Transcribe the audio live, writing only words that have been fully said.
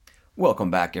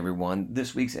Welcome back, everyone.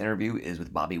 This week's interview is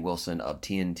with Bobby Wilson of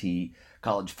TNT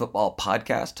College Football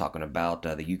Podcast, talking about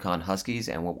the UConn Huskies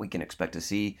and what we can expect to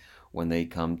see when they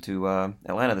come to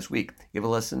Atlanta this week. Give a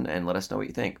listen and let us know what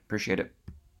you think. Appreciate it.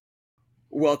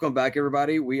 Welcome back,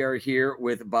 everybody. We are here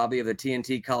with Bobby of the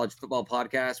TNT College Football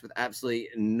Podcast with absolutely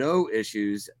no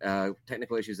issues,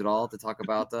 technical issues at all, to talk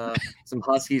about some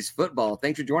Huskies football.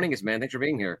 Thanks for joining us, man. Thanks for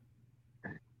being here.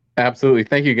 Absolutely.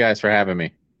 Thank you guys for having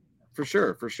me. For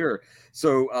sure.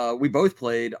 So we both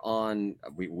played on.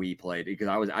 We played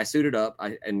because I suited up,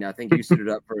 and I think you suited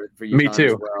up for UConn Me too.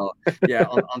 as well. Yeah,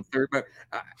 on third, but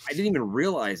I didn't even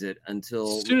realize it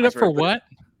until suited up for what?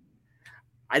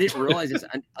 I didn't realize this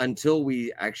until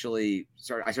we actually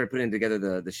started. I started putting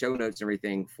together the show notes and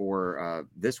everything for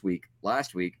this week.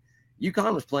 Last week,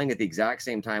 UConn was playing at the exact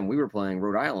same time we were playing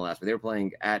Rhode Island last week. They were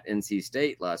playing at NC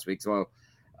State last week, so.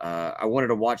 I wanted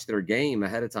to watch their game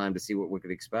ahead of time to see what we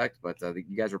could expect, but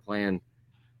you guys were playing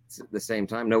at the same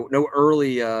time. No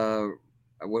early,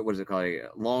 what was it called? A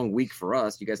long week for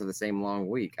us. You guys have the same long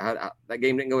week. That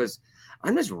game didn't go as.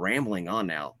 I'm just rambling on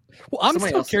now. Well, I'm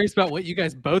still curious about what you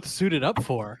guys both suited up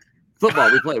for.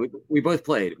 Football. We played. We both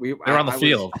played. They're on the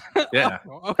field. Yeah.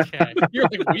 Okay. You're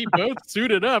like, we both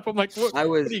suited up. I'm like, what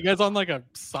are you guys on like a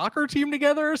soccer team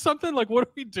together or something? Like, what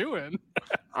are we doing?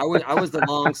 I was the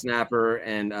long snapper,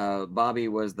 and Bobby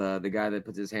was the guy that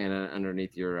puts his hand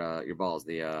underneath your balls.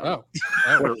 The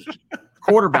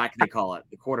quarterback they call it.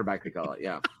 The quarterback they call it.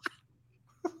 Yeah.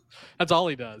 That's all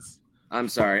he does. I'm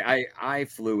sorry. I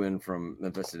flew in from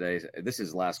Memphis today. This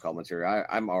is last call material.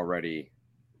 I'm already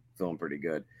feeling pretty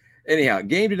good. Anyhow,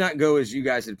 game did not go as you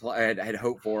guys had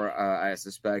hoped for, I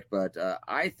suspect, but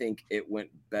I think it went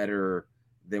better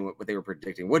than what they were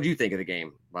predicting. What do you think of the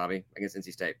game, Bobby, against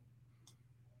NC State?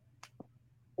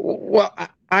 Well,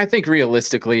 I think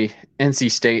realistically, NC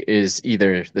State is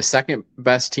either the second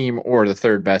best team or the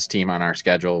third best team on our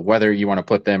schedule. Whether you want to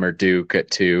put them or Duke at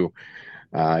 2,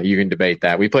 you can debate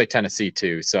that. We play Tennessee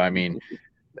too, so I mean,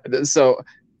 so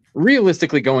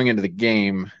realistically going into the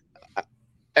game,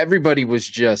 everybody was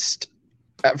just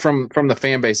from the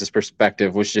fan base's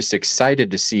perspective was just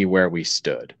excited to see where we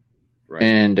stood, right,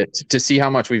 and to see how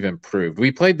much we've improved.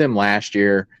 We played them last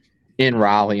year in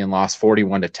Raleigh and lost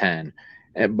 41-10,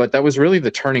 but that was really the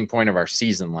turning point of our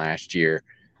season last year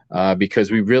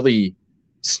because we really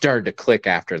started to click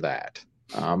after that.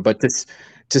 But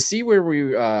to see where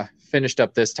we finished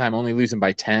up this time, only losing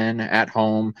by 10 at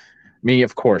home. Me,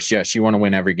 of course, yes, you want to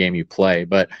win every game you play,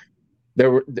 but there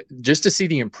were just to see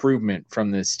the improvement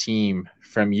from this team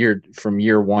from year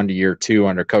 1 to year 2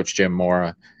 under Coach Jim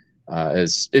Mora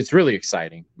it's really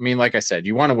exciting. I mean, like I said,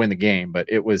 you want to win the game, but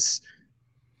it was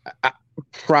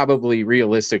probably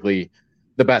realistically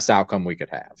the best outcome we could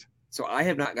have. So I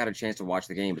have not got a chance to watch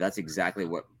the game, but that's exactly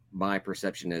what my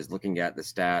perception is looking at the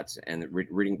stats and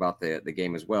reading about the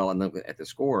game as well. And then at the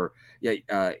score,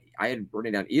 I had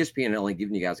written down ESPN had only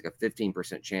given you guys like a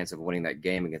 15% chance of winning that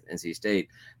game against NC State.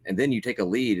 And then you take a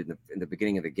lead in the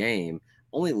beginning of the game,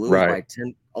 only lose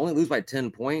by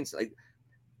 10 points. Like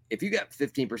if you got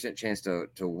 15% chance to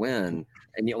win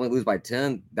and you only lose by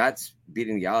 10, that's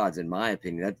beating the odds in my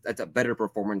opinion. That's a better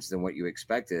performance than what you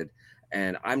expected.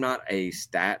 And I'm not a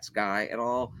stats guy at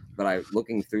all, but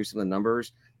looking through some of the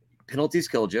numbers, penalties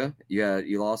killed you.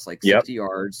 You lost like 60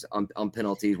 yards on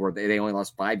penalties where they only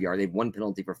lost 5 yards. They had one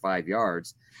penalty for 5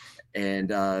 yards. And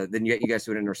then you guys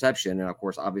do an interception. And of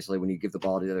course, obviously when you give the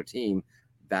ball to the other team,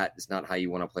 that is not how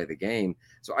you want to play the game.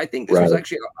 So I think this was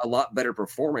actually a lot better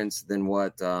performance than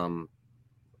what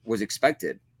was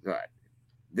expected.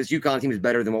 This UConn team is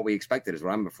better than what we expected is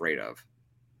what I'm afraid of.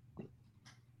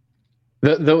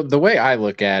 The way I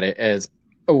look at it is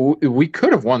we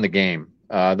could have won the game.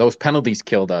 Those penalties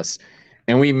killed us,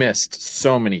 and we missed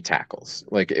so many tackles.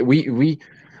 Like we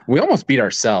almost beat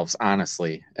ourselves,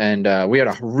 honestly. And we had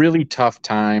a really tough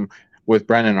time with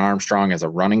Brennan Armstrong as a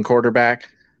running quarterback.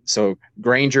 So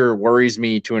Granger worries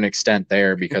me to an extent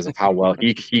there because of how well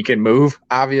he can move,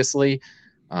 obviously.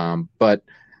 But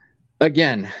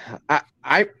again,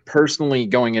 I personally,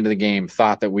 going into the game,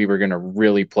 thought that we were going to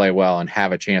really play well and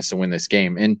have a chance to win this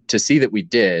game. And to see that we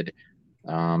did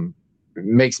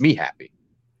makes me happy.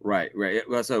 Right.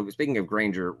 Well, so speaking of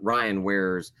Granger, Ryan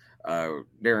wears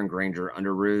Darren Granger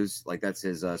underoos. Like that's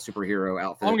his superhero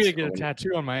outfit. I'm going to get a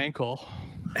tattoo on my ankle.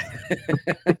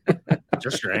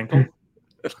 Just your ankle?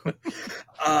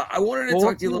 I wanted to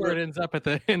talk to you a little bit. Where it ends up at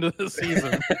the end of the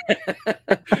season.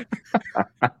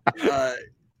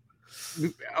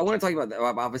 I want to talk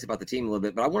about obviously about the team a little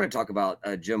bit, but I want to talk about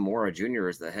Jim Mora Jr.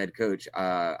 as the head coach.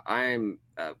 I'm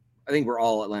think we're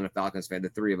all Atlanta Falcons fans. The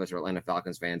three of us are Atlanta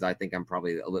Falcons fans. I think I'm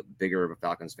probably a little bigger of a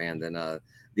Falcons fan than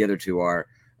the other two are.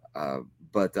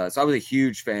 But so I was a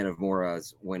huge fan of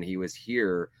Mora's when he was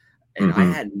here, and I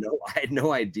had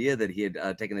no idea that he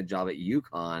had taken a job at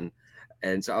UConn,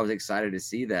 and so I was excited to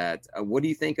see that. What do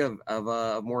you think of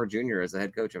Mora Jr. as the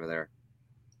head coach over there?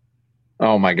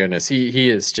 Oh my goodness, he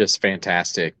is just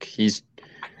fantastic. He's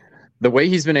the way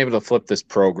he's been able to flip this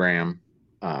program,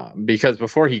 because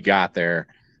before he got there,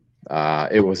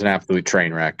 it was an absolute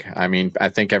train wreck. I mean, I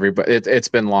think everybody it's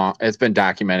been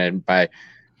documented by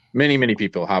many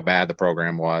people how bad the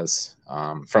program was,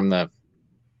 from the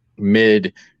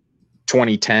mid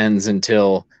 2010s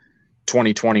until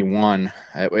 2021.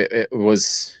 It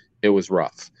was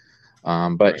rough,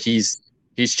 but he's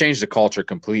changed the culture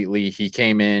completely. He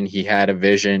came in, he had a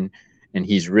vision, and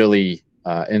he's really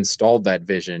installed that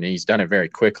vision, and he's done it very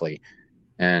quickly.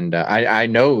 And I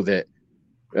know that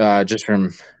just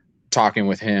from talking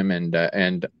with him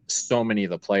and so many of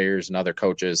the players and other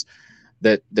coaches,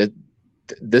 that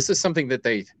this is something that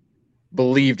they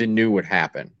believed and knew would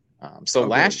happen.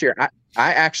 Last year,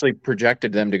 I actually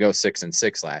projected them to go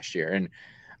 6-6 last year, and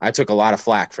I took a lot of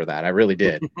flack for that. I really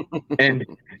did. and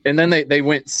then they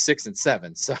went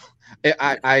 6-7. So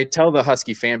I tell the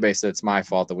Husky fan base that it's my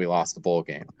fault that we lost the bowl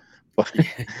game. But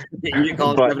you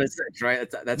call it 7-6,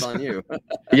 right? That's on you.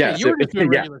 Yeah, you were just doing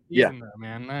regular season, though,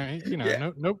 man.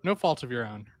 No fault of your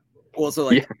own. Well,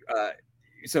 so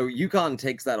so UConn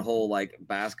takes that whole like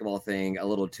basketball thing a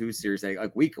little too seriously.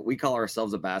 Like we call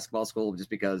ourselves a basketball school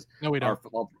just because our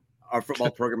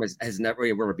football program has never.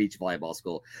 We're a beach volleyball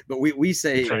school, but we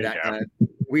say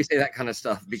that kind of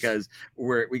stuff because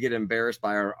we get embarrassed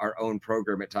by our own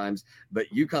program at times. But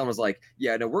UConn was like,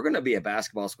 yeah, no, we're going to be a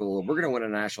basketball school. We're going to win a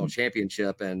national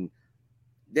championship, and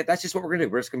that's just what we're going to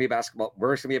do. We're just going to be basketball.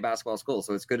 We're just going to be a basketball school.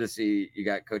 So it's good to see you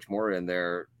got Coach Mora in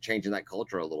there changing that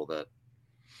culture a little bit.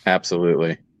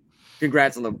 Absolutely.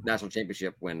 Congrats on the national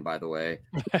championship win, by the way.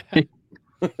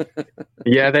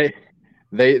 Yeah,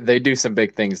 they do some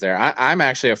big things there. I'm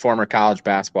actually a former college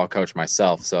basketball coach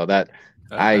myself, so that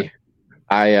I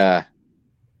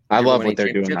love what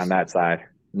they're doing on that side.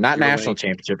 Not national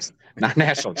championships,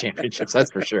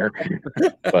 that's for sure.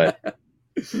 But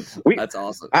that's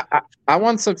awesome. I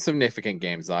won some significant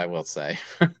games, I will say.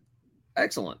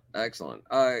 Excellent.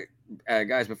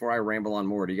 Guys, before I ramble on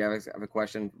more, do you guys have a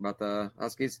question about the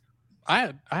Huskies?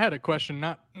 I had a question,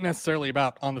 not necessarily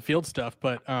about on the field stuff,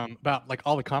 but about like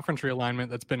all the conference realignment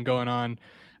that's been going on.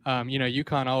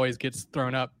 UConn always gets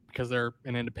thrown up because they're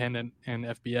an independent and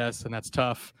FBS, and that's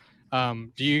tough.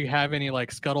 Do you have any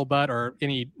like scuttlebutt or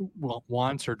any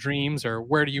wants or dreams, or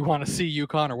where do you want to see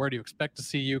UConn, or where do you expect to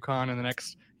see UConn in the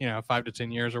next 5 to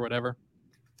 10 years or whatever?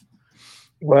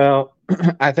 Well,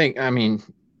 I mean,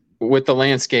 with the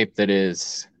landscape that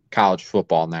is college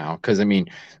football now, because I mean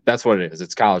that's what it is.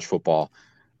 It's college football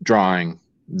drawing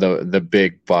the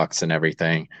big bucks and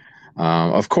everything.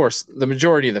 Of course, the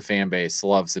majority of the fan base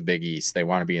loves the Big East. They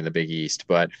want to be in the Big East,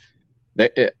 but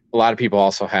a lot of people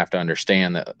also have to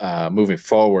understand that moving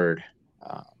forward,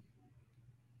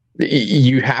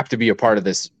 you have to be a part of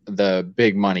the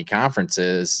big money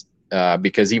conferences,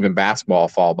 because even basketball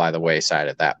fall by the wayside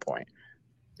at that point.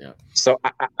 Yeah. So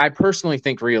I personally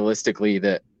think realistically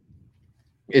that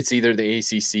it's either the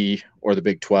ACC or the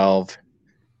Big 12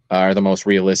 are the most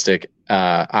realistic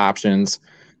options.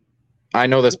 I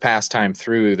know this past time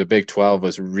through, the Big 12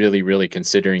 was really, really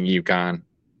considering UConn.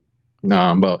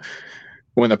 But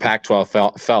when the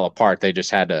Pac-12 fell apart, they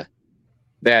just had to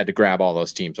grab all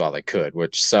those teams while they could.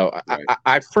 Right.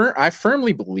 I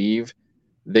firmly believe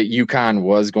that UConn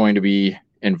was going to be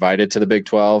invited to the Big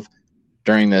 12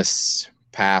 during this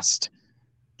past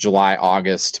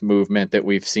July-August movement that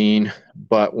we've seen.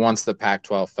 But once the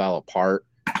Pac-12 fell apart,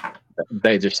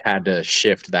 they just had to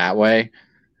shift that way.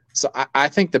 So I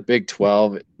think the Big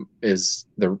 12 is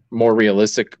the more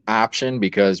realistic option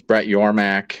because Brett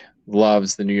Yormark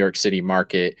loves the New York City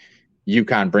market.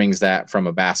 UConn brings that from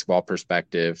a basketball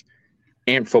perspective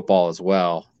and football as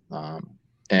well.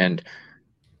 And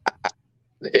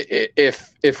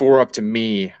if we're up to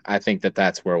me, I think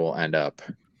that's where we'll end up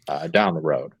down the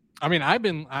road. I mean, I've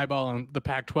been eyeballing the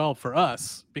Pac-12 for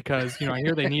us because, I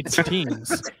hear they need some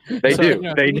teams. They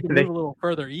do. They need to move a little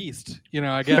further east.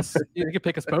 I guess they could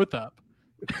pick us both up.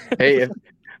 Hey,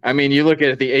 you look at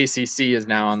it, the ACC is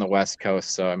now on the West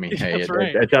Coast, so hey,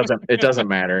 right. it doesn't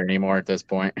matter anymore at this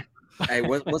point. Hey,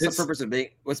 what's the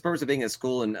purpose of being a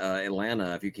school in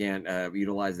Atlanta if you can't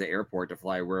utilize the airport to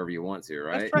fly wherever you want to,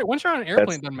 right? That's right. Once you're on an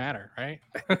airplane, it doesn't matter, right?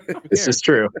 This is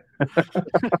true.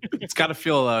 It's got to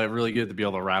feel really good to be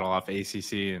able to rattle off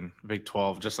ACC and Big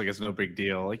 12 just like it's no big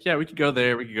deal. Like, yeah, we could go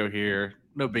there, we could go here,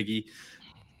 no biggie.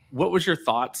 What was your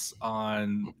thoughts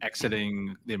on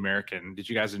exiting the American? Did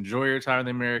you guys enjoy your time in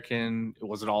the American?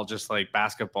 Was it all just like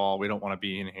basketball? We don't want to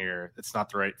be in here. It's not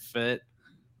the right fit.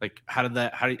 Like, how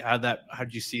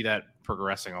did you see that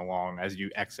progressing along as you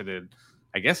exited?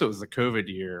 I guess it was the COVID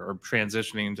year or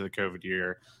transitioning into the COVID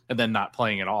year and then not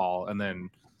playing at all. And then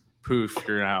poof,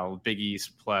 you're now Big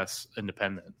East plus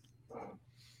independent.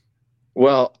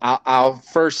 Well, I'll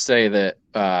first say that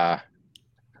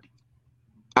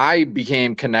I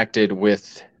became connected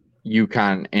with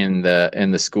UConn in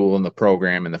the school and the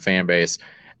program and the fan base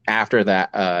after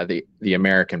that the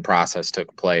American process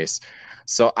took place.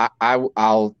 So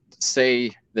I'll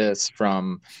say this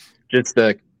from just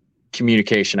the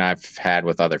communication I've had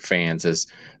with other fans is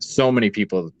so many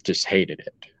people just hated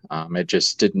it. It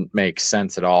just didn't make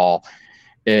sense at all.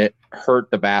 It hurt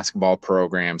the basketball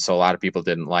program, so a lot of people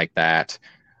didn't like that.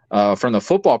 From the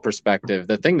football perspective,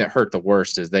 the thing that hurt the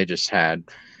worst is they just had,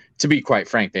 to be quite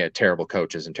frank, they had terrible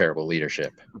coaches and terrible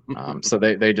leadership. So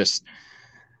they just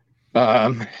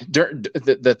the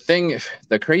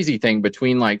crazy thing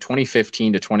between like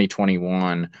 2015 to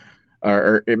 2021,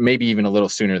 or maybe even a little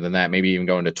sooner than that, maybe even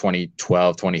going to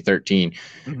 2012, 2013,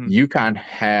 UConn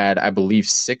had, I believe,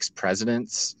 6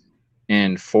 presidents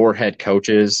and 4 head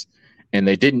coaches, and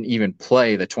they didn't even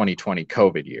play the 2020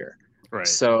 COVID year. Right.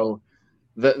 So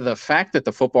the fact that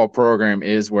the football program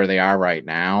is where they are right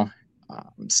now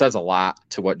says a lot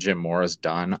to what Jim Mora's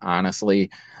done, honestly,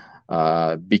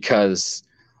 because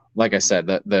like I said,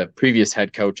 the previous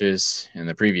head coaches and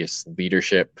the previous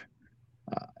leadership,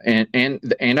 and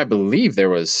I believe there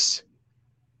was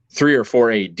 3 or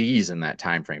 4 ADs in that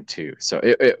time frame too. So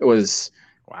it was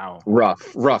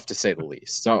rough to say the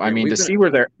least. So I mean, to see where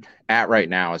they're at right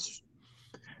now is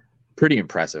pretty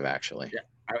impressive, actually.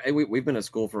 Yeah, we've been at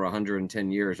school for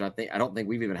 110 years. I don't think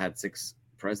we've even had 6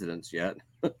 presidents yet.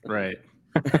 Right.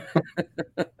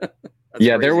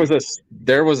 Yeah, crazy.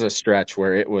 there was a stretch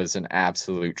where it was an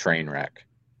absolute train wreck.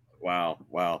 Wow.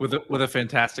 With a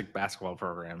fantastic basketball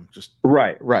program. Just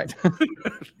right.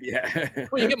 Yeah.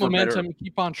 Well, you get momentum, you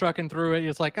keep on trucking through it.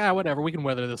 It's like, whatever, we can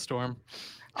weather the storm.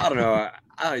 I don't know.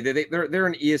 They're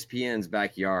in ESPN's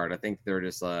backyard. I think they're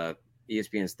just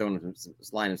ESPN's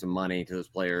sliding some money to those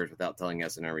players without telling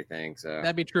us and everything. So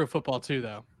that'd be true of football too,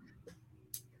 though.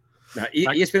 No,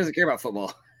 ESPN doesn't care about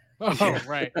football. Oh,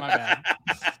 right. My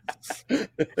bad.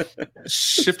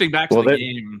 Shifting back to the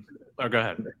game. Oh, go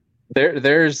ahead.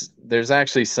 There's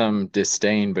actually some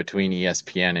disdain between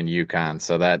ESPN and UConn,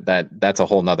 so that's a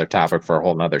whole nother topic for a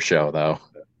whole nother show, though.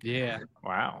 Yeah.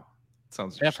 Wow.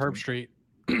 Sounds F. Herb Street.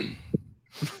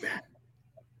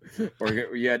 Or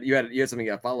you had something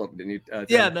to follow up, didn't you?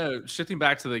 Yeah, no. Shifting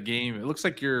back to the game, it looks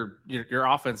like your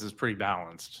offense is pretty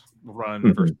balanced.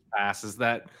 Run versus pass. Is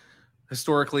that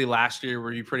historically last year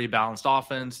were you pretty balanced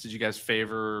offense? Did you guys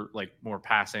favor like more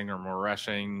passing or more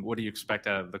rushing? What do you expect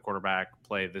out of the quarterback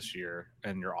play this year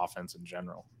and your offense in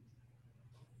general?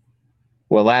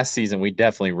 Well, last season we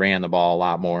definitely ran the ball a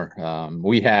lot more.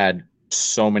 We had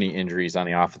so many injuries on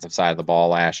the offensive side of the ball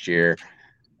last year.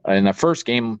 In the first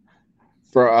game,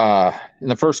 in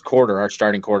the first quarter, our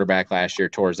starting quarterback last year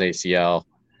tore his ACL.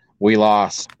 We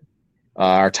lost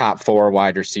our top 4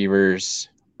 wide receivers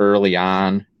early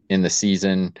on in the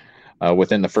season,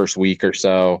 within the first week or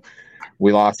so.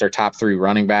 We lost our top 3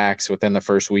 running backs within the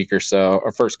first week or so,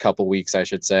 or first couple weeks, I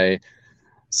should say.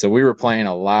 So we were playing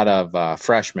a lot of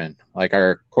freshmen. Like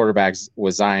our quarterback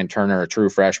was Zion Turner, a true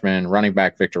freshman. Running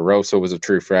back Victor Rosa was a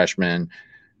true freshman.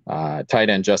 Tight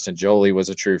end Justin Jolie was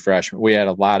a true freshman. We had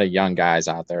a lot of young guys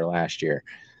out there last year.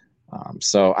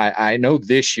 So I know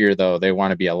this year, though, they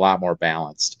want to be a lot more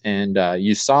balanced. And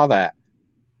you saw that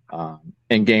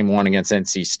in game 1 against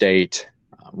NC State.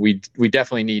 We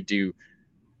definitely need to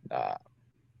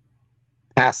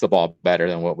pass the ball better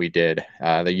than what we did.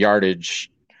 The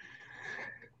yardage,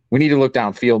 we need to look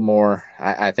downfield more.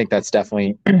 I think that's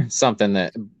definitely something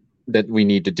that we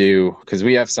need to do, because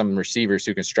we have some receivers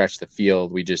who can stretch the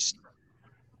field. We just,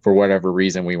 for whatever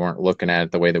reason, we weren't looking at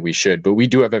it the way that we should. But we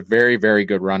do have a very, very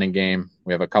good running game.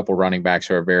 We have a couple running backs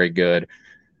who are very good.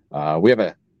 We have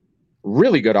a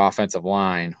really good offensive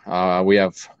line. We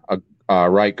have a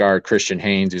right guard, Christian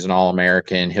Haynes, who's an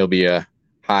All-American. He'll be a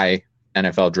high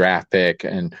NFL draft pick,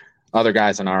 and other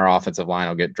guys on our offensive line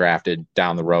will get drafted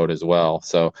down the road as well.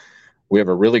 So we have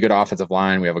a really good offensive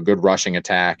line. We have a good rushing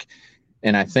attack.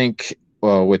 And I think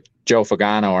with Joe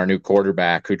Fagano, our new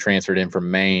quarterback who transferred in from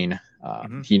Maine.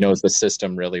 He knows the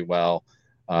system really well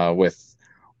with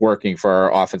working for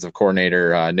our offensive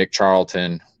coordinator, Nick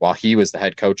Charlton, while he was the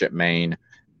head coach at Maine.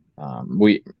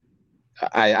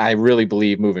 I really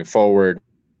believe moving forward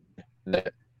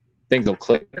that things will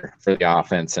click for the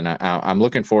offense, and I'm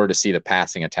looking forward to see the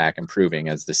passing attack improving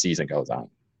as the season goes on.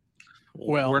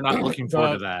 Well, we're not looking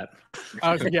forward to that.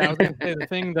 I was going to say the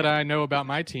thing that I know about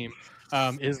my team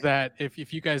is that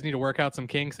if you guys need to work out some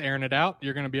kinks, airing it out,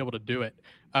 you're going to be able to do it.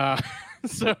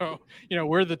 So,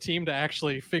 we're the team to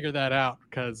actually figure that out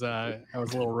because I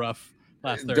was a little rough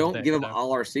last Thursday. Don't give them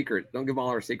all our secrets. Don't give them all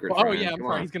our secrets. Well, I'm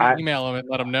sorry. He's going to email them and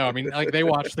let them know. I mean, like they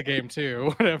watched the game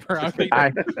too. Whatever.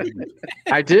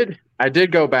 I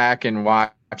did go back and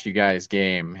watch you guys'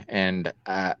 game, and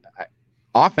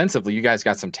offensively, you guys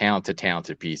got some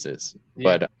talented pieces.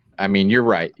 Yeah. But I mean, you're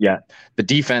right. Yeah, the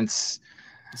defense,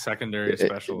 secondary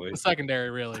especially. The secondary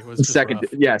really was just secondary.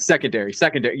 rough. Yeah, secondary.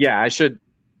 Yeah, I should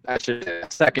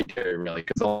secondary really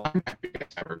because the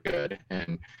linebackers were good,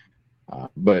 and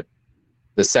but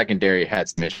the secondary had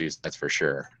some issues. That's for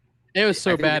sure. It was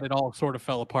so bad it all sort of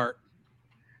fell apart.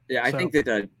 Yeah, I think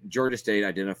that Georgia State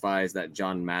identifies that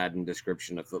John Madden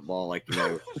description of football. Like,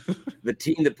 the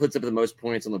team that puts up the most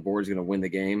points on the board is going to win the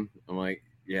game. I'm like,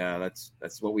 yeah,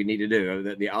 that's what we need to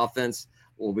do. The offense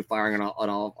will be firing on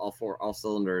all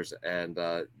cylinders, and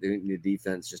the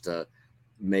defense just to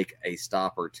make a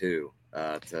stop or two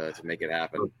to make it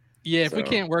happen. Yeah, if we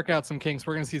can't work out some kinks,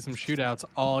 we're going to see some shootouts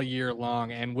all year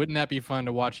long. And wouldn't that be fun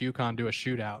to watch UConn do a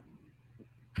shootout?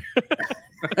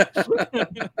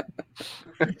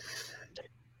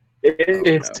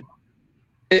 It's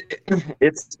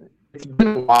been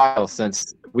a while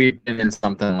since we've been in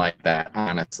something like that,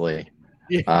 honestly.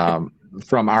 Yeah.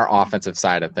 From our offensive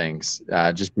side of things,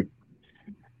 just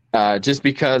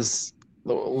because,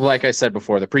 like I said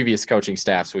before, the previous coaching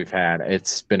staffs we've had,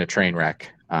 it's been a train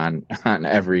wreck on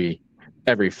every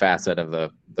facet of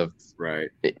the right,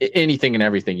 anything and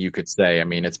everything you could say. I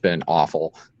mean, it's been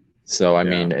awful. So I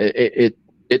mean,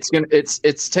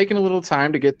 it's taken a little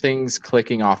time to get things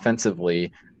clicking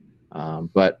offensively,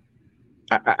 but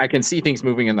I can see things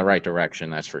moving in the right direction.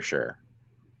 That's for sure.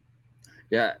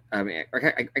 Yeah, I mean,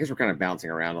 I guess we're kind of bouncing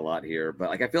around a lot here, but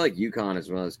I feel like UConn is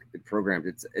one of those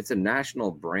programs. It's a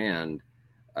national brand,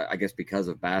 I guess, because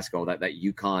of basketball. That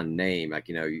UConn name,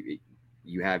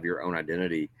 you have your own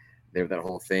identity there, that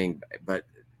whole thing. But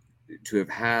to have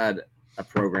had a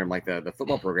program like the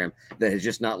football program that has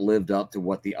just not lived up to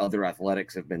what the other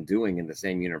athletics have been doing in the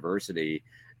same university,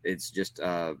 it's just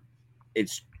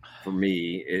it's, for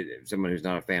me, someone who's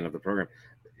not a fan of the program,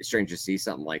 it's strange to see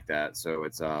something like that. So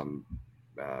it's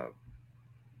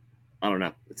I don't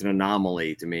know. It's an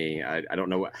anomaly to me. I don't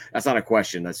know. That's not a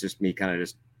question. That's just me kind of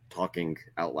just talking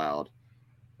out loud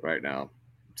right now.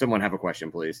 Someone have a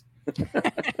question, please.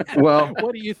 Well,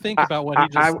 what do you think about what he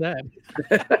just said?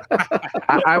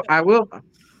 I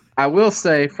will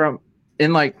say from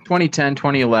in 2010,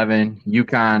 2011,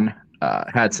 UConn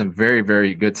had some very,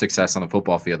 very good success on the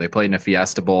football field. They played in a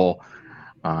Fiesta Bowl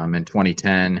in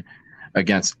 2010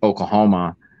 against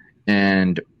Oklahoma,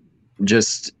 and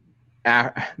just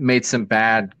made some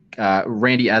bad.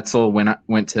 Randy Edsel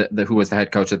went to who was the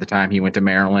head coach at the time. He went to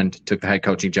Maryland, took the head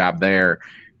coaching job there,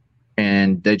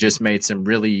 and they just made some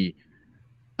really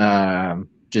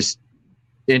just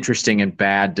interesting and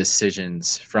bad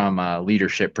decisions from a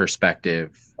leadership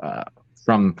perspective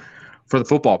for the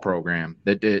football program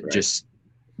that just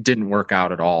didn't work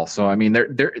out at all. So I mean,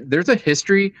 there's a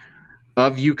history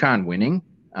of UConn winning.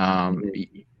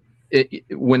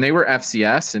 When they were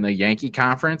FCS in the Yankee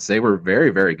Conference, they were very,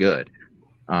 very good.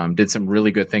 Did some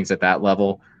really good things at that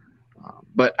level.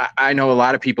 But I know a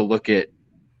lot of people look at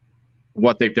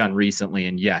what they've done recently,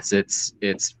 and yes, it's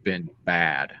been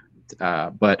bad.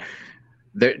 But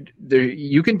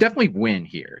you can definitely win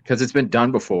here because it's been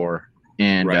done before,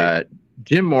 and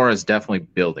Jim Mora is definitely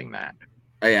building that.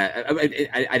 Yeah,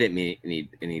 I didn't mean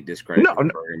any discredit. No,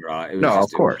 it was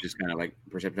of course, just kind of like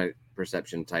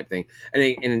perception type thing.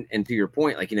 And to your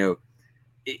point,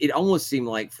 it almost seemed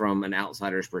like from an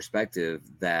outsider's perspective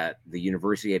that the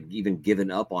university had even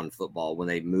given up on football when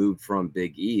they moved from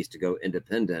Big East to go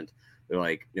independent. They're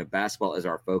like, basketball is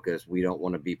our focus. We don't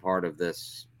want to be part of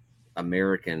this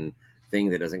American thing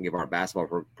that doesn't give our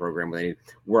basketball program what they need.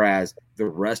 Whereas the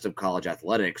rest of college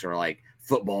athletics are like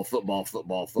football.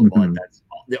 Mm-hmm. Like that's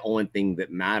the only thing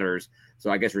that matters. So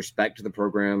I guess respect to the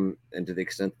program, and to the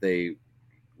extent they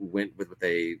went with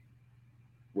the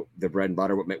bread and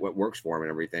butter, what works for them and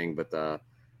everything. But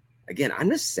again, I'm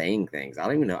just saying things. I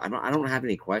don't even know. I don't have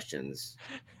any questions.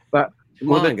 But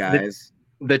come on, guys.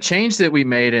 the change that we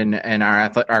made in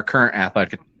our current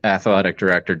athletic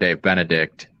director, Dave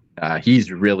Benedict,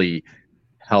 he's really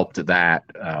helped that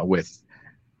with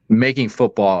making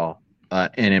football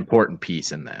an important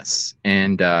piece in this.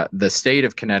 And the state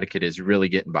of Connecticut is really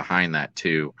getting behind that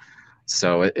too.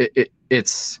 So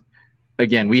it's,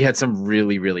 again, we had some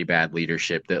really, really bad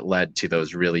leadership that led to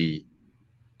those really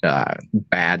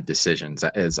bad decisions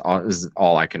is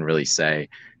all I can really say.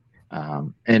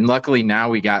 And luckily now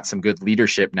we got some good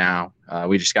leadership now.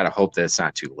 We just got to hope that it's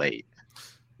not too late.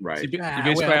 Right. So you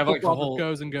basically have like the whole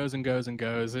goes and goes and goes and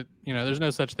goes. There's no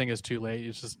such thing as too late.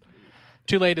 It's just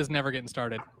too late is never getting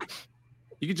started.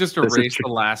 You could just erase the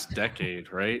last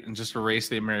decade, right? And just erase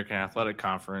the American Athletic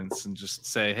Conference and just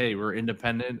say, hey, we're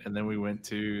independent. And then we went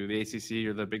to the ACC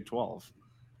or the Big 12.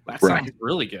 That sounds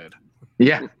really good.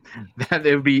 Yeah, that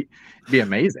would be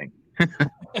amazing.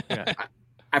 Yeah.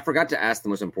 I forgot to ask the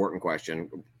most important question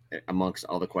amongst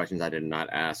all the questions I did not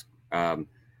ask. Are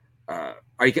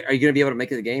you going to be able to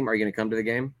make it to the game? Are you going to come to the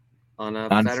game on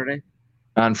Saturday?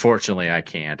 Unfortunately, I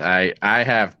can't. I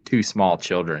have 2 small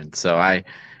children, so I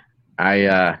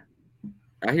hear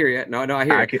you. No, I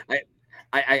hear you.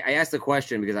 I asked the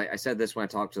question because I said this when I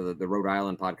talked to the Rhode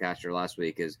Island podcaster last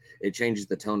week. Is it changes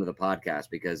the tone of the podcast,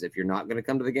 because if you're not going to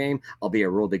come to the game, I'll be a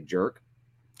real big jerk.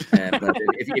 But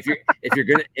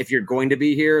if you're going to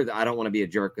be here, I don't want to be a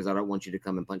jerk because I don't want you to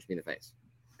come and punch me in the face.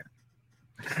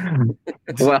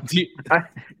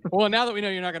 Well, now that we know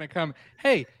you're not going to come,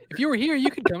 hey, if you were here, you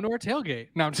could come to our tailgate.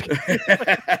 No, I'm just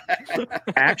kidding.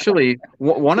 Actually,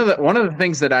 one of the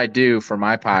things that I do for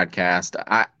my podcast,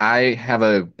 I have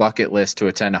a bucket list to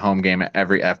attend a home game at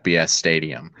every FBS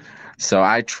stadium. So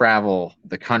I travel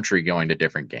the country going to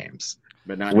different games.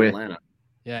 But not in Atlanta.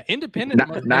 Yeah, independent.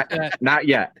 Not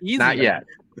yet. Easier. Not yet.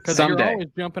 Because you're always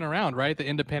jumping around, right? The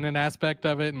independent aspect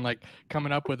of it and like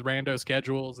coming up with rando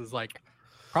schedules is like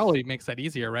probably makes that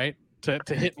easier, right? To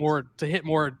hit more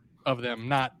of them,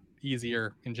 not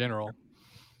easier in general.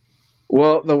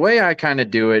 Well, the way I kind of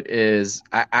do it is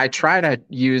I try to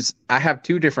I have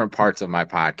 2 different parts of my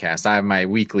podcast. I have my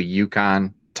weekly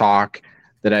UConn talk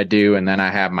that I do, and then I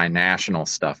have my national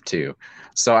stuff too.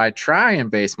 So I try and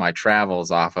base my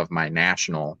travels off of my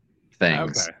national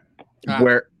things.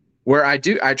 Okay. Where I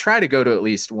try to go to at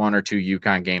least 1 or 2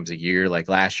 UConn games a year. Like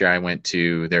last year I went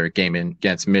to their game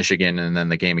against Michigan and then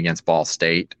the game against Ball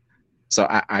State. So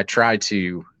I try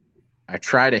to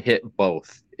hit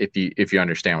both, if you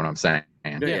understand what I'm saying.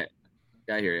 Yeah.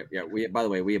 I hear you. Yeah, by the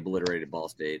way, we obliterated Ball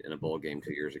State in a bowl game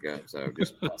 2 years ago. So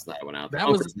just bust that one out. That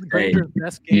was the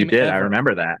best game. You did. Ever. I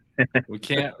remember that.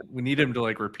 We need him to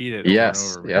like repeat it.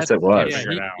 Yes. Over. Yes, it was.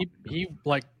 Yeah, he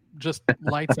like just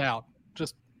lights out,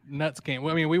 just nuts game.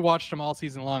 I mean, we watched him all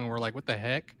season long, and we're like, what the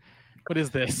heck? What is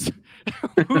this?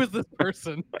 Who is this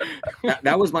person?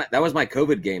 that was my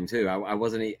COVID game too. I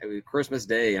wasn't. It was Christmas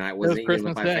Day, and I wasn't eating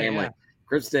with my family. Yeah.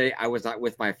 Christmas Day, I was not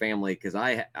with my family because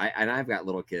I've got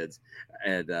little kids,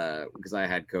 and because I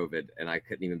had COVID and I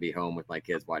couldn't even be home with my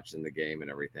kids watching the game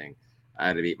and everything. I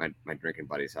had to be at my drinking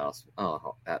buddy's house.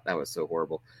 Oh, that was so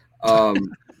horrible. So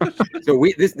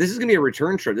this is gonna be a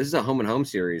return trip. This is a home and home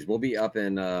series. We'll be up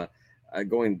in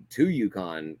going to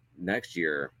UConn next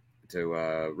year to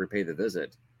repay the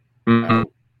visit. Mm-hmm.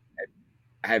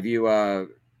 Have you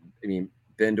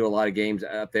been to a lot of games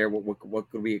up there? What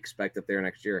could we expect up there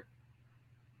next year?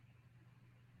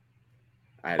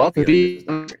 I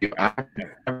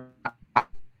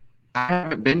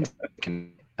haven't been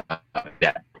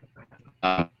yet.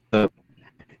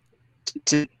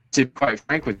 To quite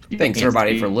frank with you. Thanks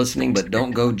everybody for listening, but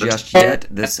don't go just yet.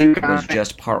 This was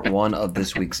just part 1 of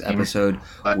this week's episode.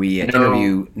 We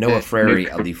interview Noah Frary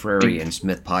of the Frary and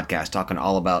Smith podcast, talking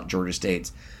all about Georgia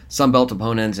State's Sunbelt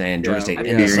opponents and Georgia State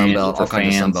in the Sunbelt, all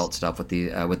kinds of Sunbelt stuff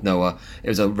with Noah. It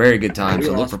was a very good time.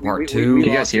 So look for part 2. You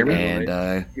guys hear me? And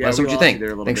let us know what you think.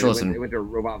 Thanks for listening. They went to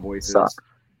Robot Voices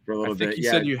for a little bit. You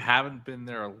said you haven't been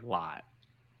there a lot.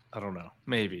 I don't know.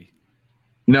 Maybe.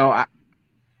 No,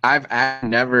 I've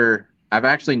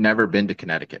actually never been to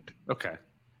Connecticut. Okay.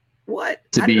 What?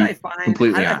 How did I find a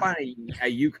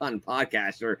UConn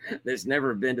podcaster that's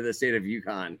never been to the state of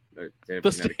UConn?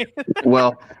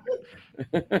 Well,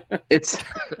 it's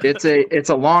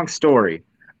a long story.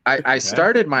 I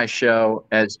started my show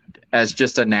as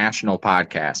just a national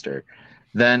podcaster.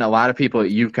 Then a lot of people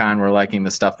at UConn were liking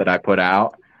the stuff that I put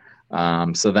out.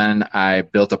 So then I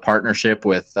built a partnership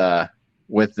with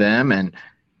them and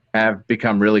have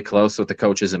become really close with the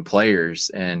coaches and players,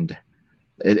 and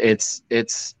it's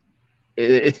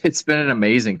been an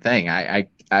amazing thing. I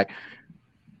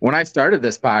when I started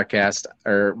this podcast,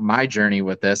 or my journey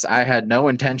with this, I had no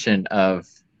intention of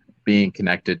being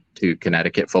connected to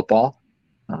Connecticut football.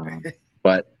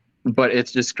 But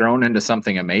it's just grown into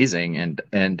something amazing,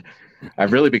 and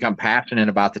I've really become passionate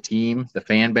about the team, the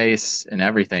fan base, and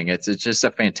everything. It's just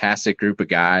a fantastic group of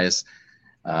guys.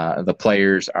 The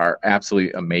players are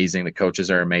absolutely amazing. The coaches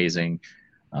are amazing.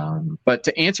 But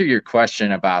to answer your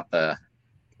question about the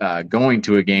going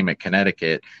to a game at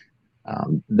Connecticut,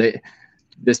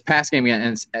 this past game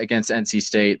against NC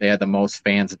State, they had the most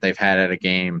fans that they've had at a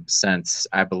game since,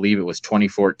 I believe it was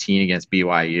 2014 against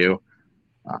BYU.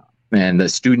 And the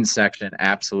student section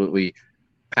absolutely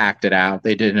packed it out.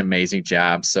 They did an amazing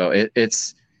job. So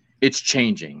it's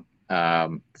changing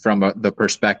from the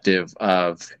perspective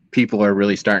of people are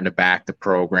really starting to back the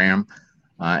program.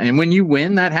 And when you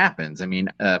win, that happens. I mean,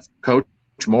 Coach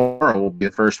Moore will be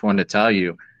the first one to tell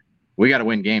you, we got to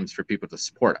win games for people to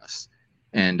support us.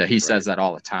 And he says that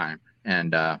all the time.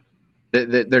 And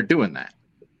they're doing that.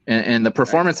 And the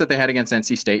performance that they had against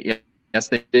NC State, yes,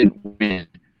 they did win,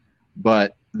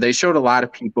 but they showed a lot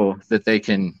of people that they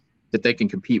can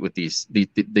compete with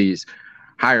these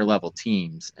higher level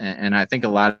teams, and I think a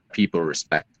lot of people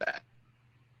respect that.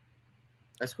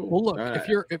 That's cool. Well, look,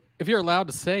 if you're allowed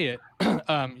to say it,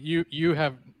 you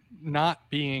have, not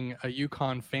being a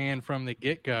UConn fan from the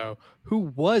get-go,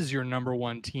 who was your number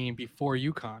one team before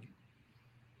UConn?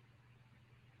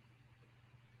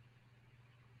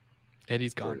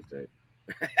 Eddie's gone.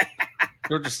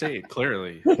 Georgia State,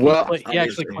 clearly. Well, he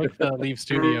actually clicked the leave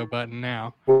studio button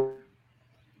now.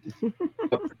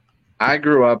 I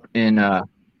grew up in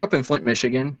Flint,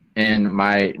 Michigan, and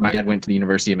my dad went to the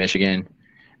University of Michigan,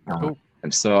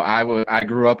 and so I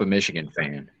grew up a Michigan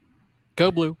fan.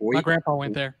 Go Blue! My grandpa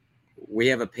went there. We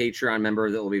have a Patreon member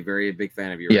that will be very big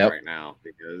fan of yours right now,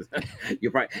 because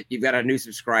you've got a new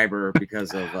subscriber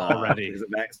because of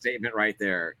that statement right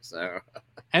there. So,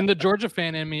 and the Georgia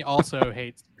fan in me also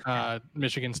hates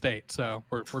Michigan State, so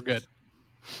we're good.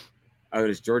 Oh,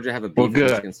 does Georgia have a beef with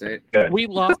Michigan State? Good. We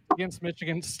lost against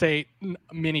Michigan State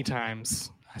many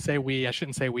times. I say we. I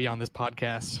shouldn't say we on this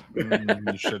podcast.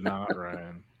 You should not,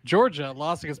 Ryan. Georgia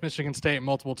lost against Michigan State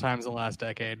multiple times in the last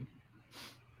decade.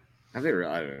 Have they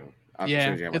really? I don't know.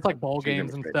 Yeah, it's like bowl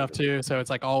games and stuff too. So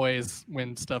it's like always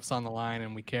when stuff's on the line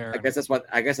and we care. I guess that's why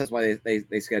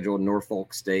they scheduled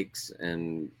Norfolk Stakes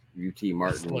and UT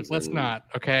Martin. Look, let's not,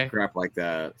 okay? Crap like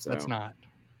that. So. Let's not.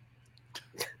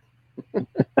 Who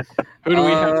do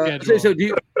we have scheduled? So do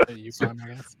you? UConn,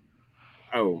 I guess.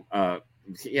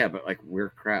 Yeah, but like we're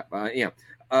crap.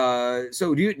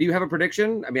 So do you have a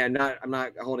prediction? I mean, I'm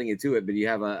not holding you to it, but do you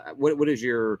have what is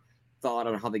your thought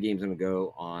on how the game's going to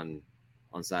go on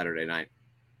Saturday night?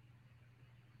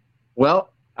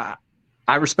 Well,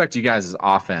 I respect you guys'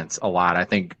 offense a lot. I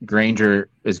think Granger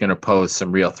is going to pose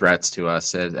some real threats to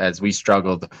us as we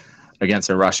struggled against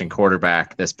a Russian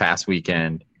quarterback this past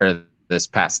weekend, or this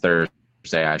past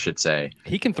Thursday, I should say.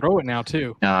 He can throw it now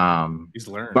too. He's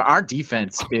learned. But our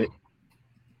defense,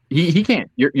 he can't.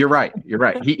 You're right. You're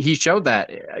right. He showed that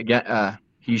again.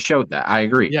 He showed that. I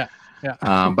agree. Yeah.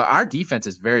 But our defense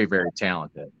is very, very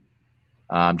talented.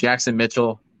 Jackson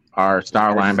Mitchell, our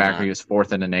star linebacker, he was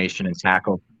fourth in the nation in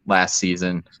tackle last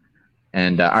season.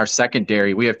 And our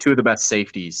secondary, we have two of the best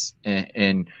safeties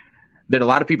in that a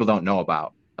lot of people don't know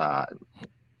about.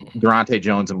 Durante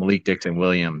Jones and Malik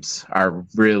Dixon-Williams are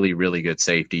really, really good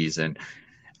safeties. And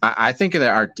I think that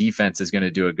our defense is going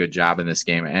to do a good job in this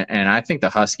game. And I think the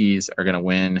Huskies are going to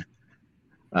win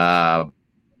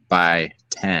by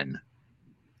 10.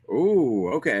 Ooh,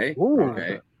 okay.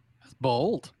 Okay. That's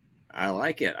bold. I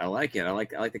like it. I like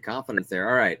the confidence there.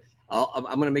 All right.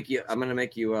 I'm gonna make you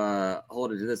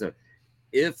hold it to this.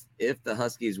 If the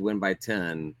Huskies win by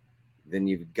 10, then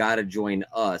you've got to join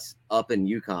us up in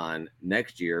UConn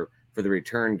next year for the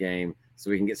return game, so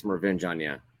we can get some revenge on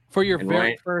you for your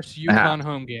very first UConn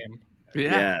home game.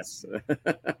 Yeah. Yes.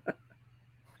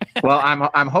 Well,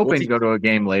 I'm hoping to go to a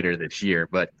game later this year,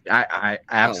 but I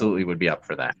absolutely would be up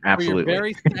for that. Absolutely. For your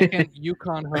very second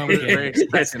UConn home game.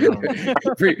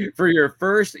 For your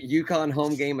first UConn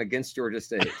home game against Georgia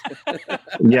State.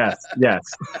 Yes.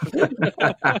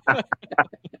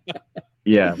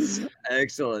 Yes.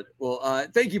 Excellent. Well,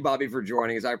 thank you, Bobby, for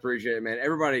joining us. I appreciate it, man.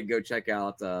 Everybody go check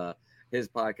out his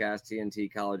podcast,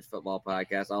 TNT College Football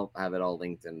Podcast. I'll have it all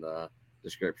linked in the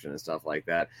description and stuff like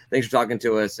that. Thanks for talking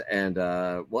to us, and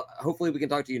hopefully we can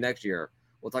talk to you next year.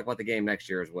 We'll talk about the game next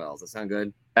year as well. Does that sound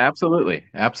good? Absolutely.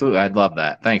 I'd love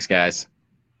that. Thanks, guys.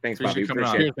 Thanks, Bobby.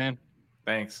 Appreciate it, man.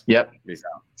 Thanks. Yep. Peace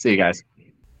out. See you guys.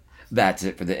 That's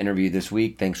it for the interview this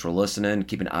week. Thanks for listening.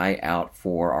 Keep an eye out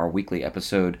for our weekly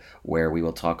episode where we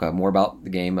will talk more about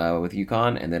the game with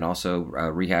UConn, and then also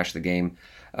rehash the game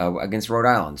against Rhode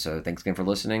Island. So thanks again for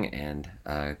listening, and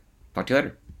talk to you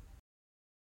later.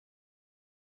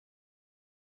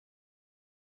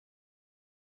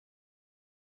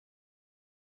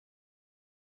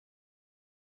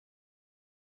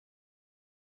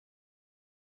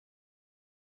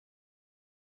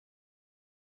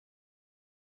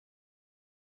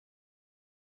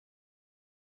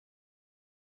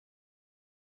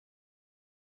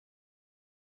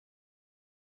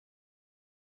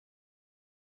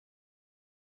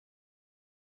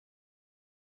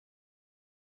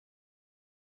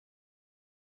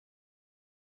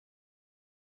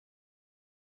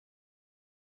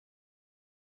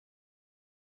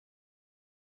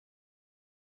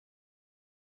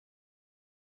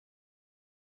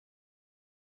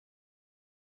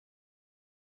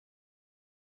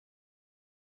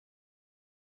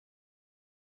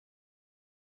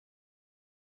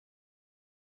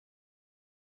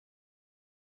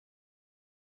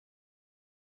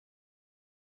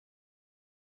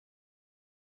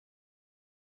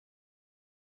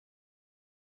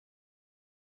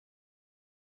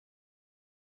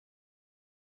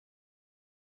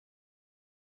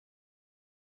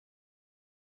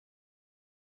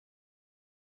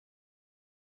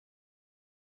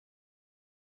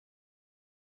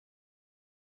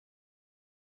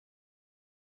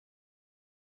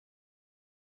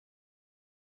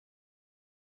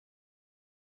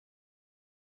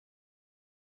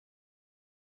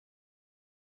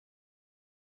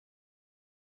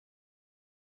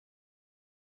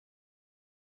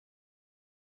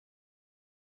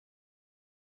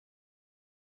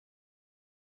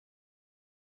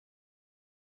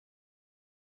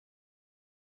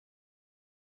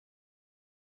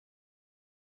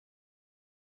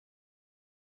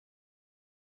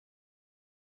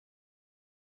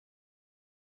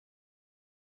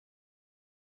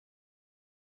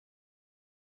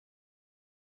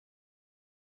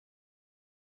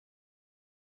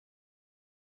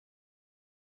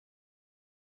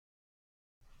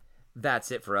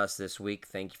 That's it for us this week.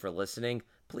 Thank you for listening.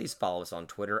 Please follow us on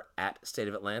Twitter at State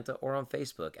of Atlanta or on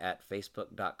Facebook at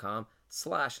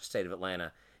facebook.com/State of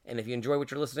Atlanta. And if you enjoy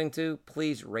what you're listening to,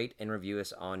 please rate and review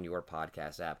us on your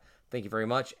podcast app. Thank you very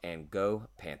much, and go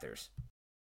Panthers.